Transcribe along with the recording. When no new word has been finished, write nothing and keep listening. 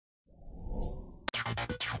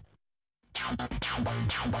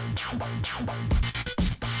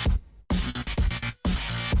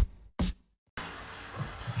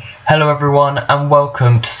Hello everyone and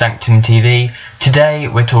welcome to Sanctum TV. Today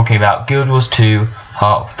we're talking about Guild Wars 2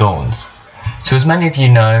 Heart of Thorns. So as many of you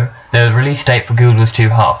know, the release date for Guild Wars 2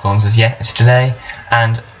 Heart of Thorns was yesterday,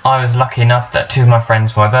 and I was lucky enough that two of my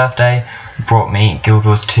friends for my birthday brought me Guild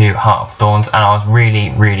Wars 2 Heart of Thorns, and I was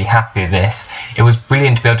really happy with this. It was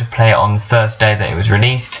brilliant to be able to play it on the first day that it was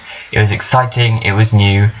released. It was exciting, it was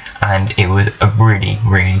new, and it was a really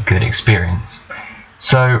good experience.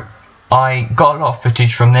 So I got a lot of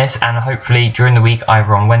footage from this, and hopefully during the week,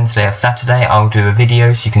 either on Wednesday or Saturday, I'll do a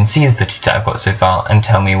video so you can see the footage that I've got so far and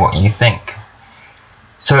tell me what you think.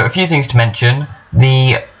 So a few things to mention.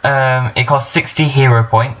 It costs 60 hero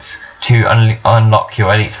points to unlock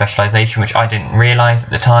your elite specialization, which I didn't realise at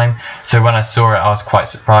the time. So when I saw it, I was quite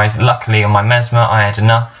surprised. Luckily on my Mesmer, I had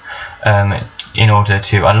enough in order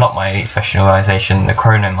to unlock my elite specialization, the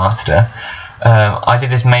Chrono Master. I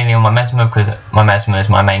did this mainly on my Mesmer because my Mesmer is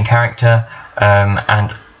my main character,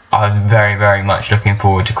 and I was very much looking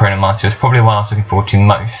forward to Chrono Master. It was probably one I was looking forward to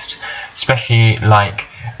most, especially like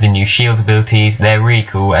the new shield abilities. They're really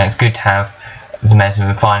cool, and it's good to have the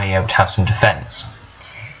Mesmer finally able to have some defense.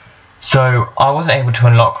 So I wasn't able to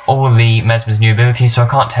unlock all of the Mesmer's new abilities, so I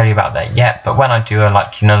can't tell you about that yet, but when I do, I'd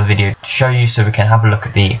like to do another video to show you so we can have a look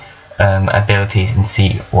at the abilities and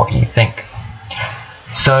see what you think.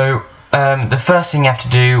 So the first thing you have to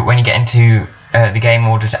do when you get into the game in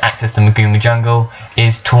order to access the Maguma jungle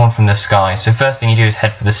is Torn from the Sky. So first thing you do is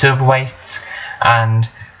head for the Silver Wastes, and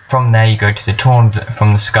from there you go to the Torn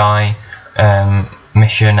from the Sky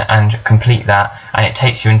mission and complete that, and it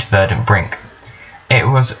takes you into Verdant Brink. It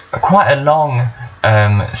was quite a long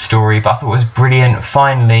story, but I thought it was brilliant.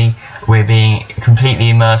 Finally we're being completely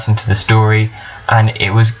immersed into the story, and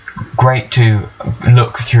it was great to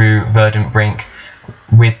look through Verdant Brink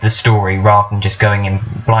with the story rather than just going in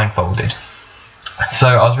blindfolded. So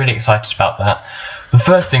I was really excited about that. The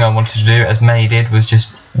first thing I wanted to do, as many did, was just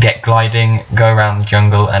get gliding, go around the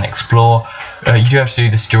jungle and explore. You do have to do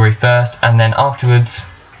the story first, and then afterwards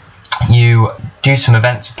you do some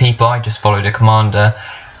events with people. I just followed a commander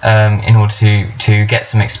in order to get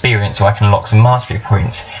some experience so I can unlock some mastery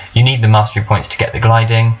points. You need the mastery points to get the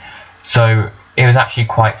gliding, so it was actually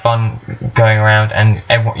quite fun going around, and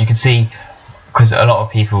everyone, you could see, because a lot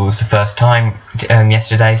of people, it was the first time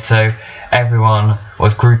yesterday, so everyone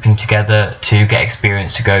was grouping together to get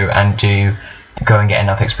experience to go and get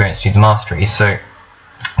enough experience to do the masteries. So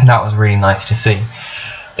that was really nice to see.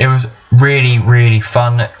 It was really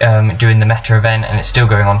fun doing the meta event, and it's still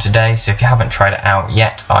going on today, so if you haven't tried it out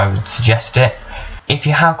yet, I would suggest it. If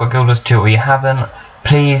you have got Guild Wars 2 or you haven't,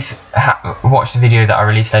 please watch the video that I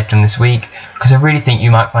released later on this week, because I really think you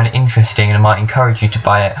might find it interesting, and I might encourage you to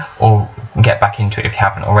buy it or get back into it if you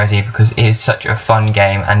haven't already, because it is such a fun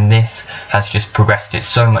game, and this has just progressed it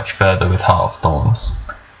so much further with Heart of Thorns.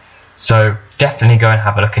 So definitely go and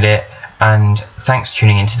have a look at it, and thanks for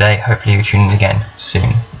tuning in today. Hopefully you'll tune in again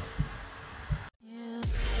soon.